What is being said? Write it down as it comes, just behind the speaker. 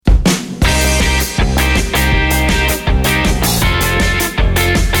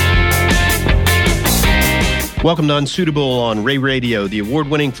Welcome to Unsuitable on Ray Radio, the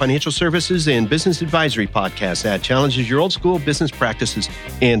award-winning financial services and business advisory podcast that challenges your old-school business practices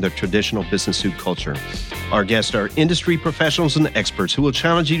and the traditional business suit culture. Our guests are industry professionals and experts who will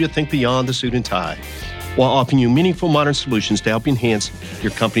challenge you to think beyond the suit and tie while offering you meaningful modern solutions to help enhance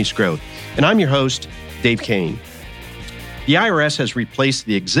your company's growth. And I'm your host, Dave Kane. The IRS has replaced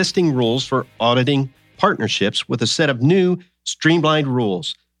the existing rules for auditing partnerships with a set of new streamlined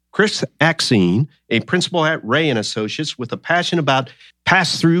rules. Chris Axine, a principal at Ray & Associates with a passion about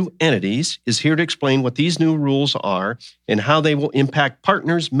pass-through entities, is here to explain what these new rules are and how they will impact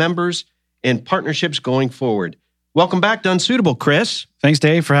partners, members, and partnerships going forward. Welcome back to Unsuitable, Chris. Thanks,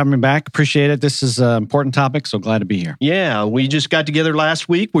 Dave, for having me back. Appreciate it. This is an important topic, so glad to be here. Yeah, we just got together last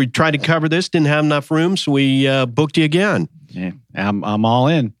week. We tried to cover this, didn't have enough room, so we booked you again. Yeah, I'm all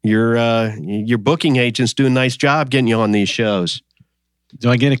in. Your booking agent's doing a nice job getting you on these shows. Do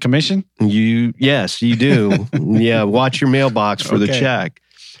I get a commission? Yes, you do. Yeah, watch your mailbox for the check.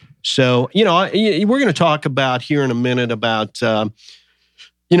 So, we're going to talk about here in a minute about,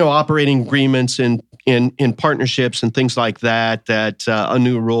 operating agreements and in partnerships and things like that, a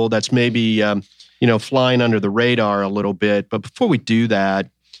new rule that's maybe, flying under the radar a little bit. But before we do that,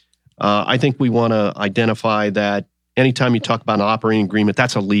 I think we want to identify that anytime you talk about an operating agreement,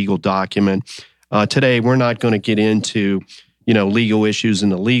 that's a legal document. Today, we're not going to get into legal issues and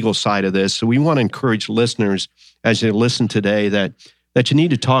the legal side of this. So we want to encourage listeners as they listen today that you need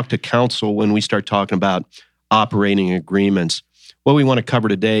to talk to counsel when we start talking about operating agreements. What we want to cover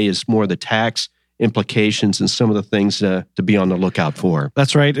today is more the tax implications and some of the things to be on the lookout for.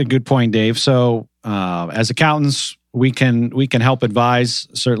 That's right. A good point, Dave. So as accountants, we can help advise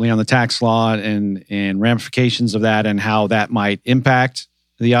certainly on the tax law and ramifications of that and how that might impact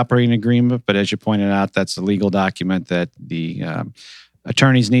the operating agreement, but as you pointed out, that's a legal document that the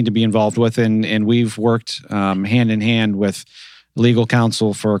attorneys need to be involved with, and we've worked hand in hand with legal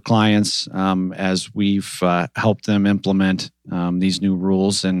counsel for clients as we've helped them implement these new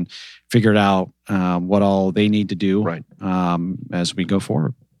rules and figured out what all they need to do as we go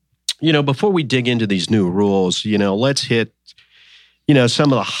forward. Before we dig into these new rules, let's hit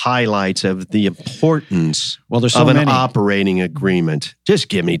some of the highlights of the importance of an operating agreement. Just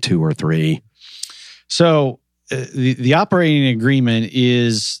give me two or three. So the operating agreement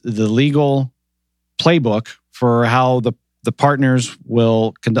is the legal playbook for how the partners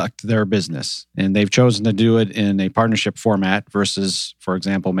will conduct their business. And they've chosen to do it in a partnership format versus, for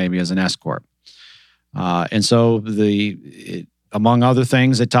example, maybe as an S-corp. And so among other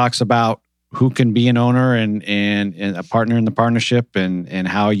things, it talks about who can be an owner and a partner in the partnership and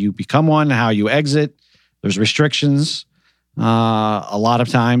how you become one, how you exit. There's restrictions a lot of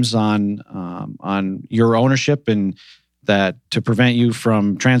times on your ownership and that to prevent you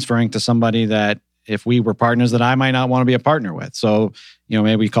from transferring to somebody that if we were partners that I might not want to be a partner with. So,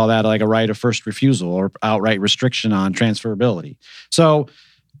 maybe we call that like a right of first refusal or outright restriction on transferability. So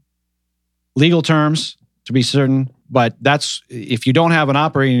legal terms to be certain, but that's if you don't have an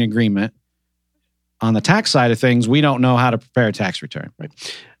operating agreement. On the tax side of things, we don't know how to prepare a tax return. Right.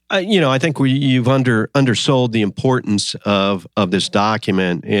 I think you've undersold the importance of this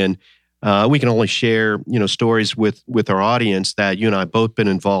document, and we can only share stories with our audience that you and I both been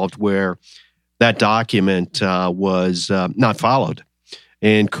involved where that document was not followed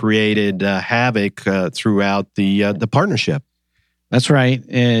and created havoc throughout the partnership. That's right,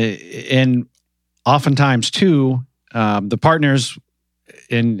 and oftentimes too, the partners.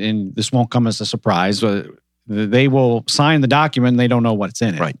 And this won't come as a surprise. They will sign the document and they don't know what's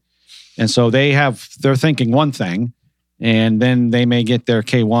in it. Right. And so they're thinking one thing, and then they may get their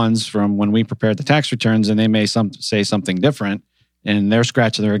K-1s from when we prepared the tax returns, and they may say something different, and they're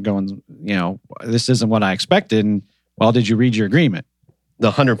scratching their head going, this isn't what I expected. And, well, did you read your agreement?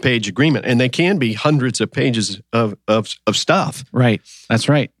 The 100-page agreement. And they can be hundreds of pages of stuff. Right. That's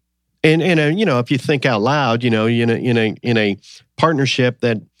right. And if you think out loud, in a partnership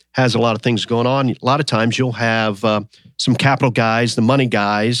that has a lot of things going on, a lot of times you'll have some capital guys, the money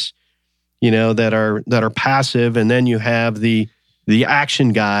guys, that are passive, and then you have the action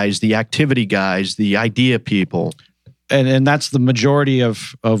guys, the activity guys, the idea people. And that's the majority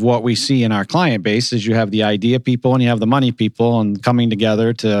of what we see in our client base is you have the idea people and you have the money people and coming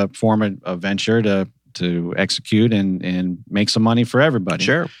together to form a venture to execute and make some money for everybody.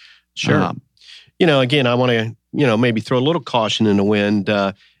 Sure. Again, I want to, maybe throw a little caution in the wind.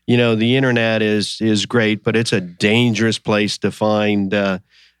 The internet is great, but it's a dangerous place to find,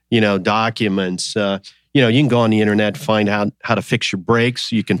 documents. You can go on the internet, find out how to fix your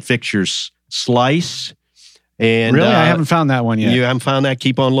brakes. You can fix your slice. And really, I haven't found that one yet. You haven't found that?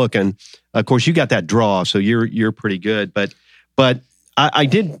 Keep on looking. Of course, you got that draw, so you're pretty good. But I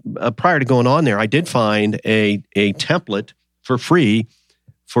did prior to going on there, I did find a template for free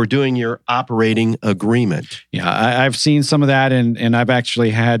for doing your operating agreement. Yeah, I've seen some of that, and I've actually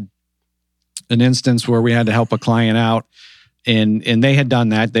had an instance where we had to help a client out, and they had done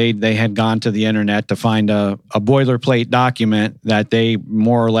that. They had gone to the internet to find a boilerplate document that they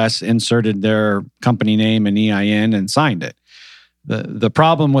more or less inserted their company name and EIN and signed it. The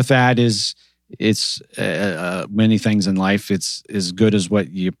problem with that is it's many things in life. It's as good as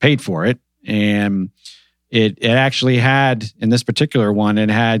what you paid for it, and it actually had, in this particular one, it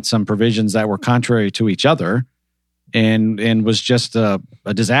had some provisions that were contrary to each other, and was just a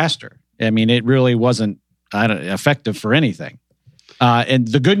disaster. I mean, it really wasn't effective for anything. And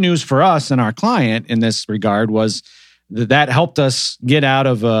the good news for us and our client in this regard was that helped us get out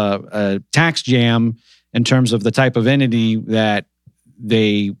of a tax jam in terms of the type of entity that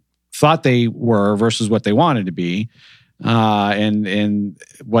they thought they were versus what they wanted to be, and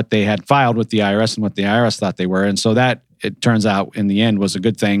what they had filed with the IRS and what the IRS thought they were. And so that, it turns out, in the end, was a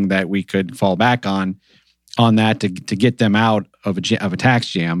good thing that we could fall back on that to get them out of a tax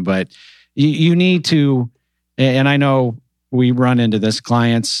jam. But you need to, and I know we run into this,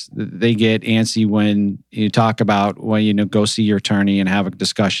 clients, they get antsy when you talk about, well, go see your attorney and have a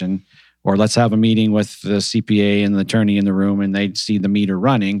discussion, or let's have a meeting with the CPA and the attorney in the room, and they see the meter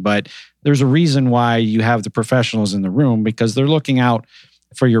running. But there's a reason why you have the professionals in the room, because they're looking out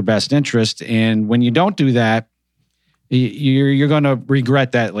for your best interest. And when you don't do that, you're going to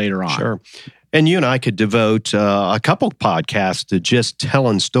regret that later on. Sure. And you and I could devote a couple podcasts to just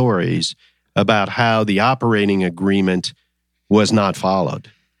telling stories about how the operating agreement was not followed.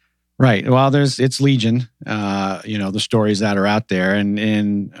 Right. Well, it's legion, the stories that are out there,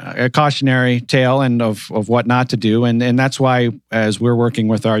 and a cautionary tale and of what not to do. And that's why, as we're working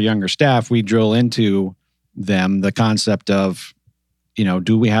with our younger staff, we drill into them the concept of,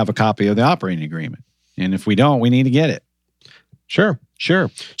 do we have a copy of the operating agreement? And if we don't, we need to get it. Sure.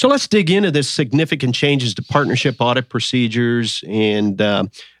 So let's dig into this significant changes to partnership audit procedures and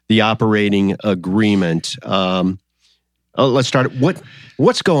the operating agreement. Let's start.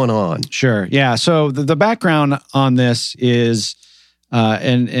 What's going on? Sure. Yeah. So the background on this is,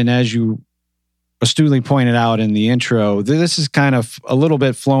 and as you astutely pointed out in the intro, this is kind of a little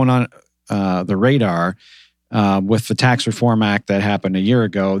bit flown on the radar with the Tax Reform Act that happened a year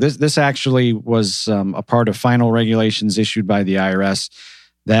ago. This actually was a part of final regulations issued by the IRS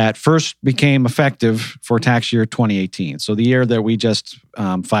that first became effective for tax year 2018. So the year that we just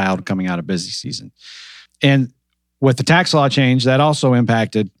filed coming out of busy season. And with the tax law change, that also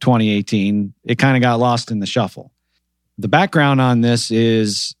impacted 2018. It kind of got lost in the shuffle. The background on this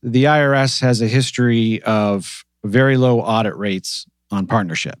is the IRS has a history of very low audit rates on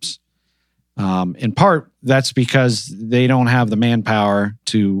partnerships. In part, that's because they don't have the manpower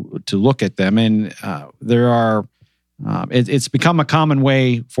to look at them, and it's become a common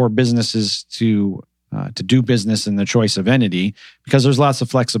way for businesses to do business in the choice of entity, because there's lots of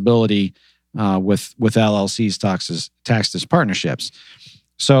flexibility with LLCs taxed as partnerships.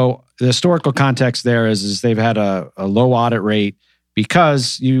 So the historical context there is they've had a low audit rate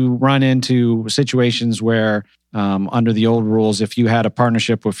because you run into situations where under the old rules, if you had a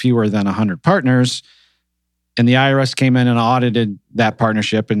partnership with fewer than 100 partners and the IRS came in and audited that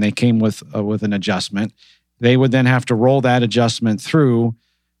partnership and they came with an adjustment, they would then have to roll that adjustment through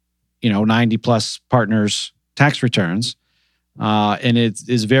 90 plus partners' tax returns. And it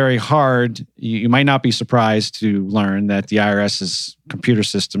is very hard. You might not be surprised to learn that the IRS's computer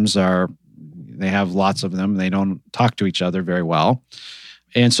systems they have lots of them. They don't talk to each other very well.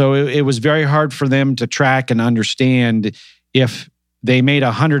 And so it was very hard for them to track and understand if they made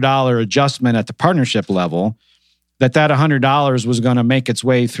a $100 adjustment at the partnership level, that $100 was going to make its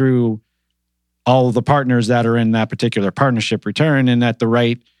way through all of the partners that are in that particular partnership return and at the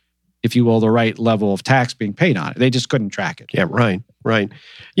right, if you will, the right level of tax being paid on it. They just couldn't track it. Yeah, right.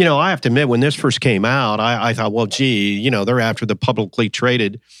 I have to admit, when this first came out, I thought, well, gee, they're after the publicly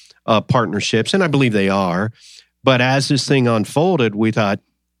traded partnerships, and I believe they are. But as this thing unfolded, we thought,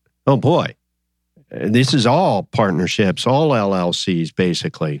 oh boy, this is all partnerships, all LLCs,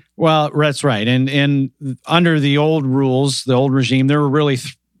 basically. Well, that's right. And under the old rules, the old regime, there were really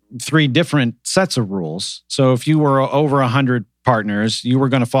three different sets of rules. So if you were over 100 partners, you were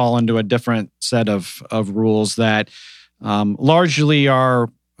going to fall into a different set of rules that largely are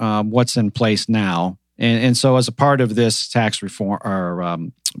what's in place now. And so as a part of this tax reform or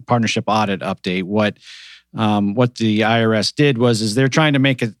partnership audit update, what the IRS did is they're trying to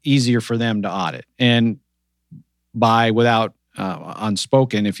make it easier for them to audit. And by without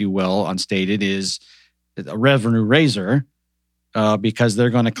unspoken, if you will, unstated, is a revenue raiser because they're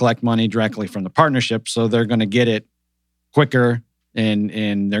going to collect money directly from the partnership. So they're going to get it quicker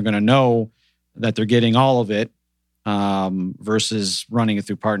and they're going to know that they're getting all of it versus running it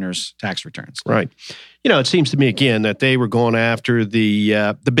through partners' tax returns. Right. It seems to me, again, that they were going after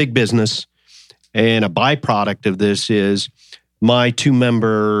the big business, and a byproduct of this is my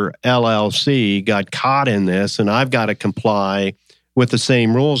 2-member LLC got caught in this, and I've got to comply with the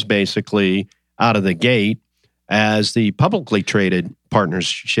same rules, basically, out of the gate as the publicly traded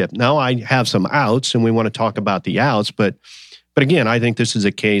partnership. Now, I have some outs, and we want to talk about the outs, but again, I think this is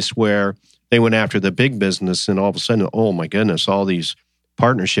a case where they went after the big business, and all of a sudden, oh my goodness, all these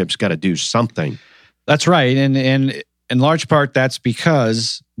partnerships got to do something. That's right, and in large part, that's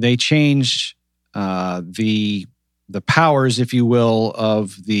because they changed the powers, if you will,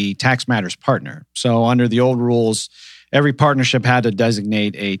 of the tax matters partner. So under the old rules, every partnership had to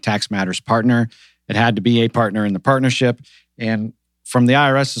designate a tax matters partner. It had to be a partner in the partnership, and from the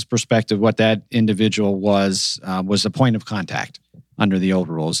IRS's perspective, what that individual was a point of contact under the old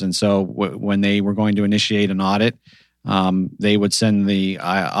rules. And so when they were going to initiate an audit, they would send the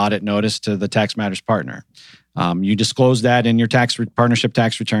audit notice to the tax matters partner. You disclose that in your partnership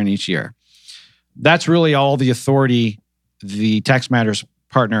tax return each year. That's really all the authority the tax matters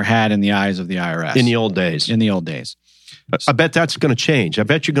partner had in the eyes of the IRS. In the old days. In the old days. I bet that's going to change. I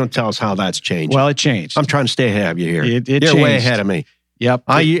bet you're going to tell us how that's changed. Well, it changed. I'm trying to stay ahead of you here. You're changed. Way ahead of me. Yep.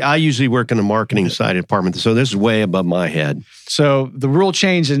 I usually work in the marketing side of the department, so this is way above my head. So the rule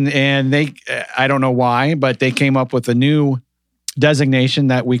changed, and they, I don't know why, but they came up with a new designation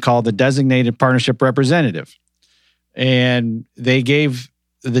that we call the designated partnership representative. And they gave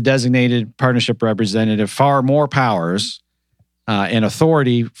the designated partnership representative far more powers and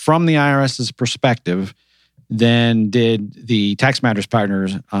authority from the IRS's perspective than did the tax matters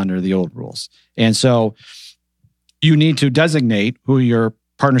partners under the old rules. And so you need to designate who your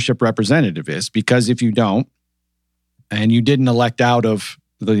partnership representative is, because if you don't, and you didn't elect out of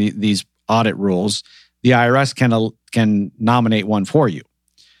these audit rules, the IRS can nominate one for you.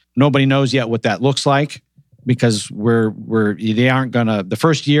 Nobody knows yet what that looks like, because they aren't gonna. The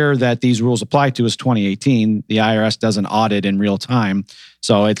first year that these rules apply to is 2018. The IRS doesn't audit in real time,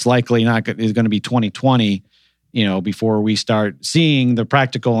 so it's likely it's going to be 2020. Before we start seeing the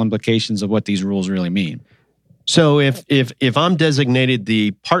practical implications of what these rules really mean. So if I'm designated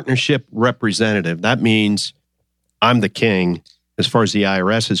the partnership representative, that means I'm the king as far as the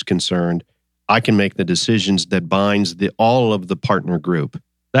IRS is concerned. I can make the decisions that binds all of the partner group.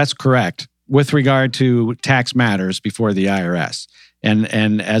 That's correct. With regard to tax matters before the IRS.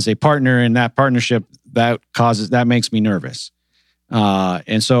 And as a partner in that partnership, that makes me nervous.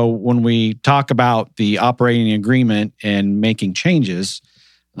 And so when we talk about the operating agreement and making changes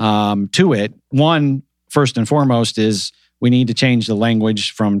to it, one, first and foremost, is we need to change the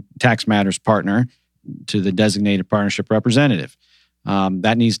language from tax matters partner to the designated partnership representative.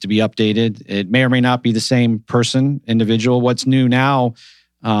 That needs to be updated. It may or may not be the same individual. What's new now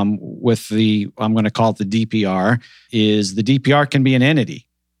with I'm going to call it the DPR, is the DPR can be an entity.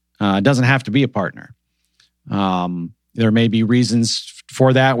 It doesn't have to be a partner. There may be reasons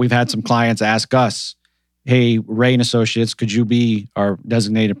for that. We've had some clients ask us, hey, Ray and Associates, could you be our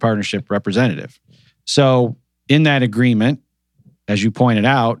designated partnership representative? So in that agreement, as you pointed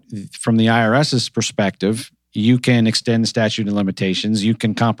out, from the IRS's perspective, you can extend the statute of limitations. You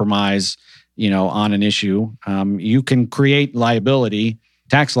can compromise, on an issue. You can create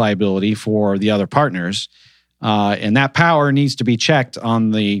tax liability for the other partners, and that power needs to be checked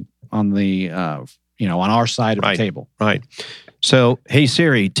on our side of the table. Right. So, hey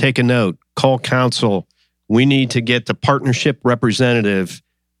Siri, take a note. Call counsel. We need to get the partnership representative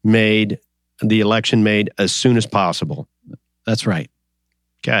the election made as soon as possible. That's right.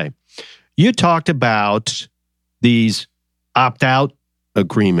 Okay. You talked about these opt-out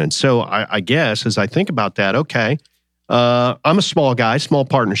agreements. So I guess as I think about that, okay, I'm a small guy, small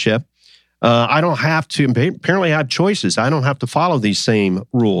partnership. I don't have to, apparently I have choices. I don't have to follow these same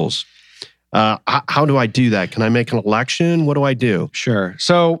rules. How do I do that? Can I make an election? What do I do? Sure.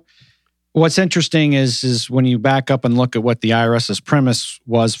 So what's interesting is when you back up and look at what the IRS's premise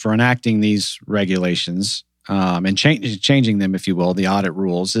was for enacting these regulations and changing them, if you will, the audit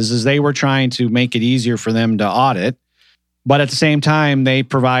rules, is they were trying to make it easier for them to audit. But at the same time, they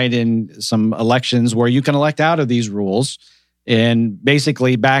provide in some elections where you can elect out of these rules and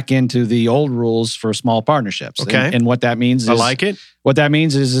basically back into the old rules for small partnerships. Okay. And what that means is... I like it. What that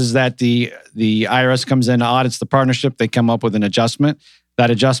means is that the IRS comes in, audits the partnership, they come up with an adjustment.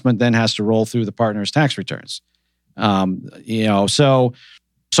 That adjustment then has to roll through the partner's tax returns. So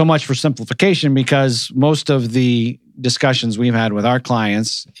much for simplification, because most of the discussions we've had with our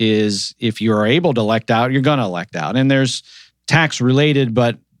clients is if you are able to elect out, you're going to elect out. And there's tax related,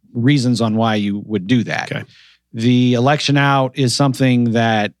 but reasons on why you would do that. Okay. The election out is something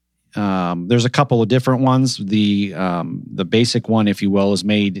that there's a couple of different ones. The basic one, if you will, is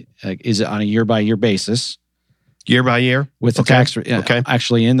made is on a year-by-year basis. Year by year? With the tax.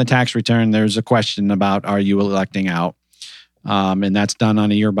 Actually, in the tax return, there's a question about, are you electing out? And that's done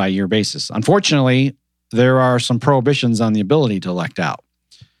on a year-by-year basis. Unfortunately, there are some prohibitions on the ability to elect out.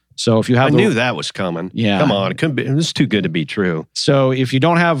 So if you have, I knew that was coming. Yeah, come on, it's too good to be true. So if you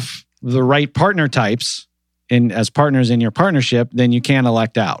don't have the right partner types as partners in your partnership, then you can't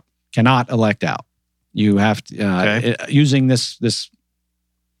elect out. Cannot elect out. You have to using this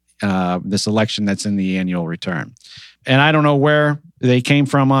election that's in the annual return. And I don't know where they came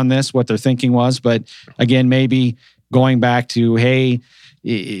from on this, what their thinking was, but again, maybe going back to, hey,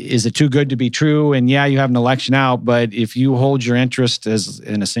 is it too good to be true? And yeah, you have an election out, but if you hold your interest as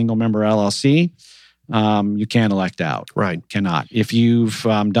in a single member LLC, you can't elect out. Right. Cannot. If you've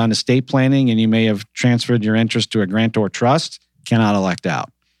done estate planning and you may have transferred your interest to a grantor trust, cannot elect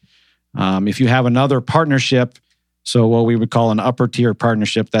out. If you have another partnership, so what we would call an upper tier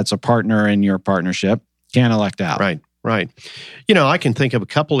partnership, that's a partner in your partnership, can't elect out. Right. I can think of a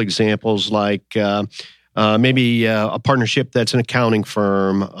couple examples like maybe a partnership that's an accounting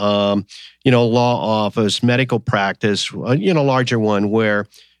firm, law office, medical practice, larger one where,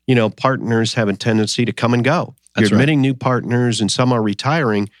 partners have a tendency to come and go. That's You're admitting new partners and some are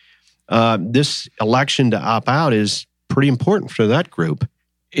retiring. This election to opt out is pretty important for that group.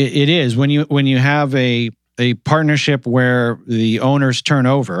 It is. When you have a partnership where the owners turn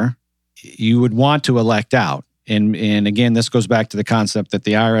over, you would want to elect out. And again, this goes back to the concept that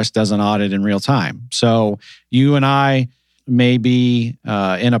the IRS doesn't audit in real time. So you and I may be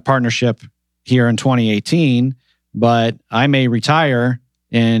in a partnership here in 2018, but I may retire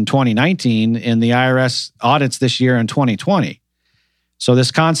in 2019 and the IRS audits this year in 2020. So this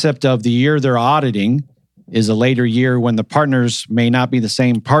concept of the year they're auditing is a later year when the partners may not be the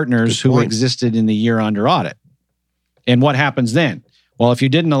same partners who existed in the year under audit. And what happens then? Well, if you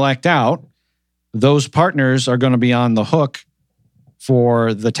didn't elect out, those partners are going to be on the hook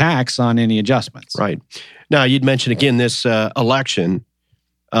for the tax on any adjustments. Right. Now, you'd mentioned again, this election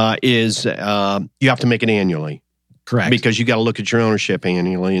is you have to make it annually. Correct. Because you got to look at your ownership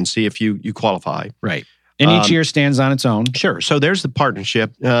annually and see if you qualify. Right. And each year stands on its own. Sure. So there's the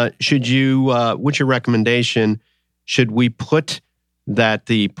partnership. What's your recommendation? Should we put that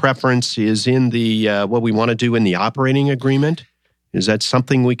the preference is in the what we want to do in the operating agreement? Is that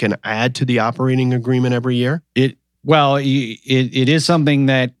something we can add to the operating agreement every year? It is something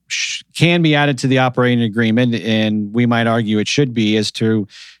that can be added to the operating agreement, and we might argue it should be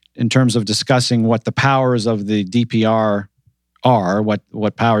in terms of discussing what the powers of the DPR are,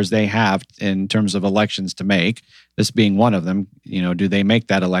 what powers they have in terms of elections to make. This being one of them. Do they make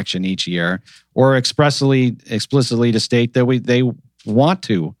that election each year, or explicitly to state that they want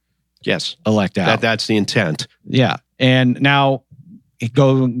to? Yes, elect out. That's the intent. Yeah, and now.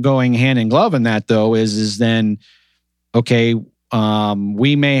 Going hand in glove in that though is then okay.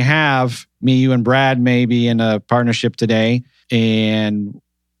 We may have me, you, and Brad may be in a partnership today, and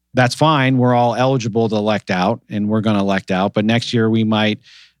that's fine. We're all eligible to elect out, and we're going to elect out. But next year we might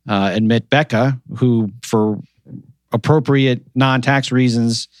admit Becca, who for appropriate non-tax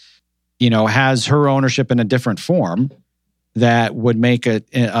reasons, has her ownership in a different form that would make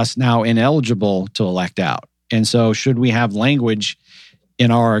us now ineligible to elect out. And so, should we have language in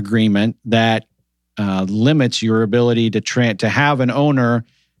our agreement that limits your ability to have an owner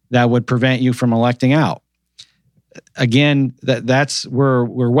that would prevent you from electing out? Again, that's we're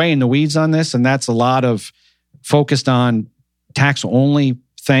way in the weeds on this, and that's a lot of focused on tax only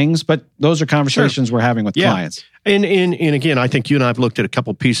things. But those are conversations we're having with clients. And again, I think you and I have looked at a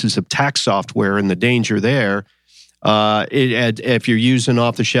couple pieces of tax software and the danger there. If you're using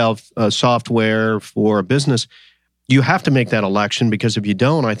off-the-shelf software for a business, you have to make that election, because if you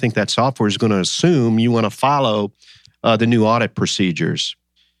don't, I think that software is going to assume you want to follow the new audit procedures.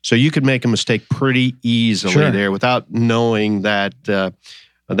 So you could make a mistake pretty easily there without knowing that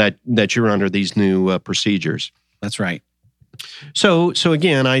you're under these new procedures. That's right. So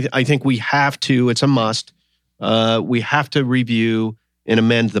again, I think we have to. It's a must. We have to review and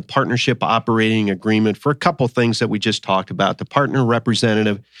amend the partnership operating agreement for a couple things that we just talked about: the partner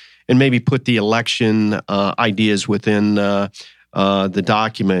representative, and maybe put the election ideas within the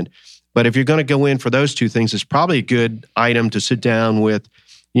document. But if you're going to go in for those two things, it's probably a good item to sit down with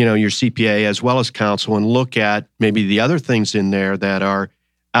your CPA as well as counsel and look at maybe the other things in there that are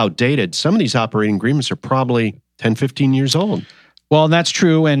outdated. Some of these operating agreements are probably 10, 15 years old. Well, that's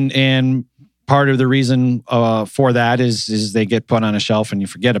true. And part of the reason for that is they get put on a shelf and you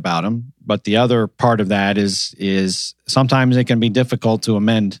forget about them. But the other part of that is sometimes it can be difficult to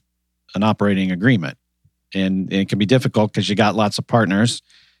amend an operating agreement. And it can be difficult because you got lots of partners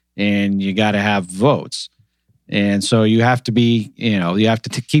and you got to have votes. And so you have to be, you have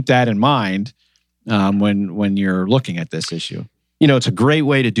to keep that in mind when you're looking at this issue. It's a great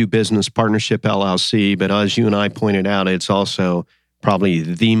way to do business, partnership LLC, but as you and I pointed out, it's also probably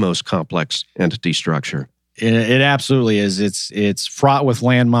the most complex entity structure. It absolutely is. It's fraught with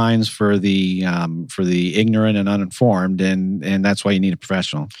landmines for the ignorant and uninformed, and that's why you need a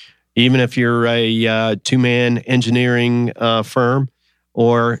professional. Even if you're a two-man engineering firm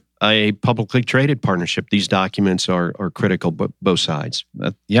or a publicly traded partnership, these documents are critical, both sides.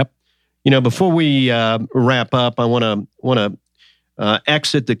 Yep. Before we wrap up, I want to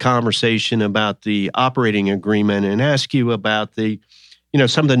exit the conversation about the operating agreement and ask you about the,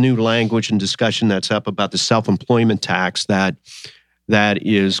 some of the new language and discussion that's up about the self-employment tax that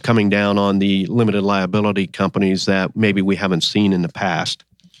is coming down on the limited liability companies that maybe we haven't seen in the past.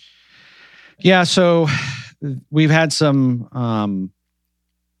 Yeah, so we've had some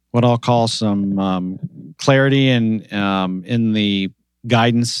what I'll call some clarity in the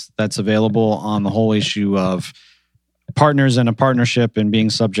guidance that's available on the whole issue of partners in a partnership and being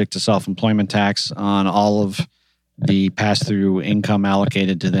subject to self-employment tax on all of the pass-through income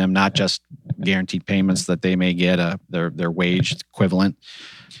allocated to them, not just guaranteed payments that they may get, their wage equivalent.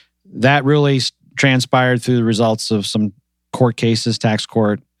 That really transpired through the results of some court cases, tax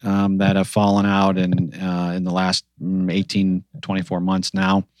court, that have fallen out in the last 18, 24 months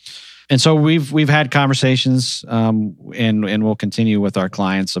now. And so we've had conversations and we'll continue with our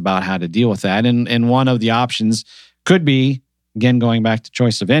clients about how to deal with that. And one of the options could be, again, going back to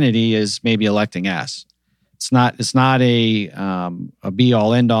choice of entity, is maybe electing S. It's not a be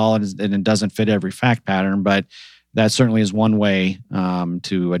all end all, and it doesn't fit every fact pattern, but that certainly is one way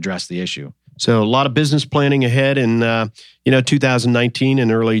to address the issue. So a lot of business planning ahead in 2019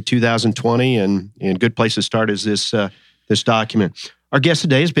 and early 2020, and good place to start is this document. Our guest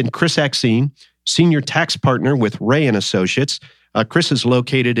today has been Chris Exene, Senior Tax Partner with Ray & Associates. Chris is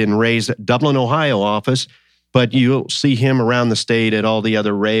located in Ray's Dublin, Ohio office, but you'll see him around the state at all the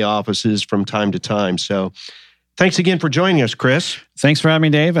other Ray offices from time to time. So thanks again for joining us, Chris. Thanks for having me,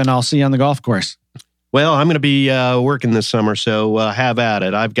 Dave, and I'll see you on the golf course. Well, I'm going to be working this summer, so have at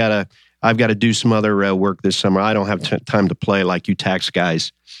it. I've got to do some other work this summer. I don't have time to play like you tax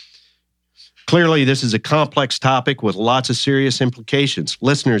guys. Clearly, this is a complex topic with lots of serious implications.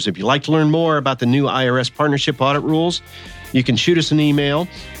 Listeners, if you'd like to learn more about the new IRS partnership audit rules, you can shoot us an email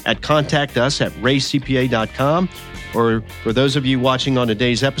at contactus@raycpa.com. Or for those of you watching on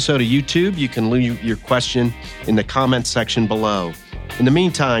today's episode of YouTube, you can leave your question in the comments section below. In the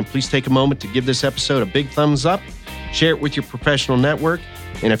meantime, please take a moment to give this episode a big thumbs up, share it with your professional network,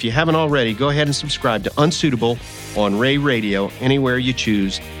 and if you haven't already, go ahead and subscribe to Unsuitable on Ray Radio, anywhere you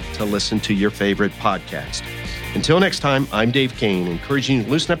choose to listen to your favorite podcast. Until next time, I'm Dave Kane, encouraging you to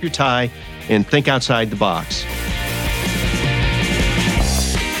loosen up your tie and think outside the box.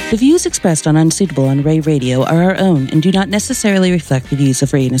 The views expressed on Unsuitable on Ray Radio are our own and do not necessarily reflect the views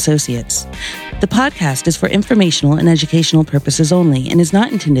of Ray & Associates. The podcast is for informational and educational purposes only and is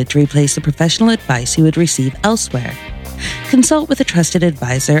not intended to replace the professional advice you would receive elsewhere. Consult with a trusted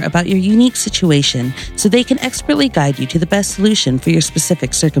advisor about your unique situation so they can expertly guide you to the best solution for your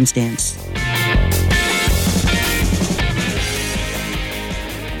specific circumstance.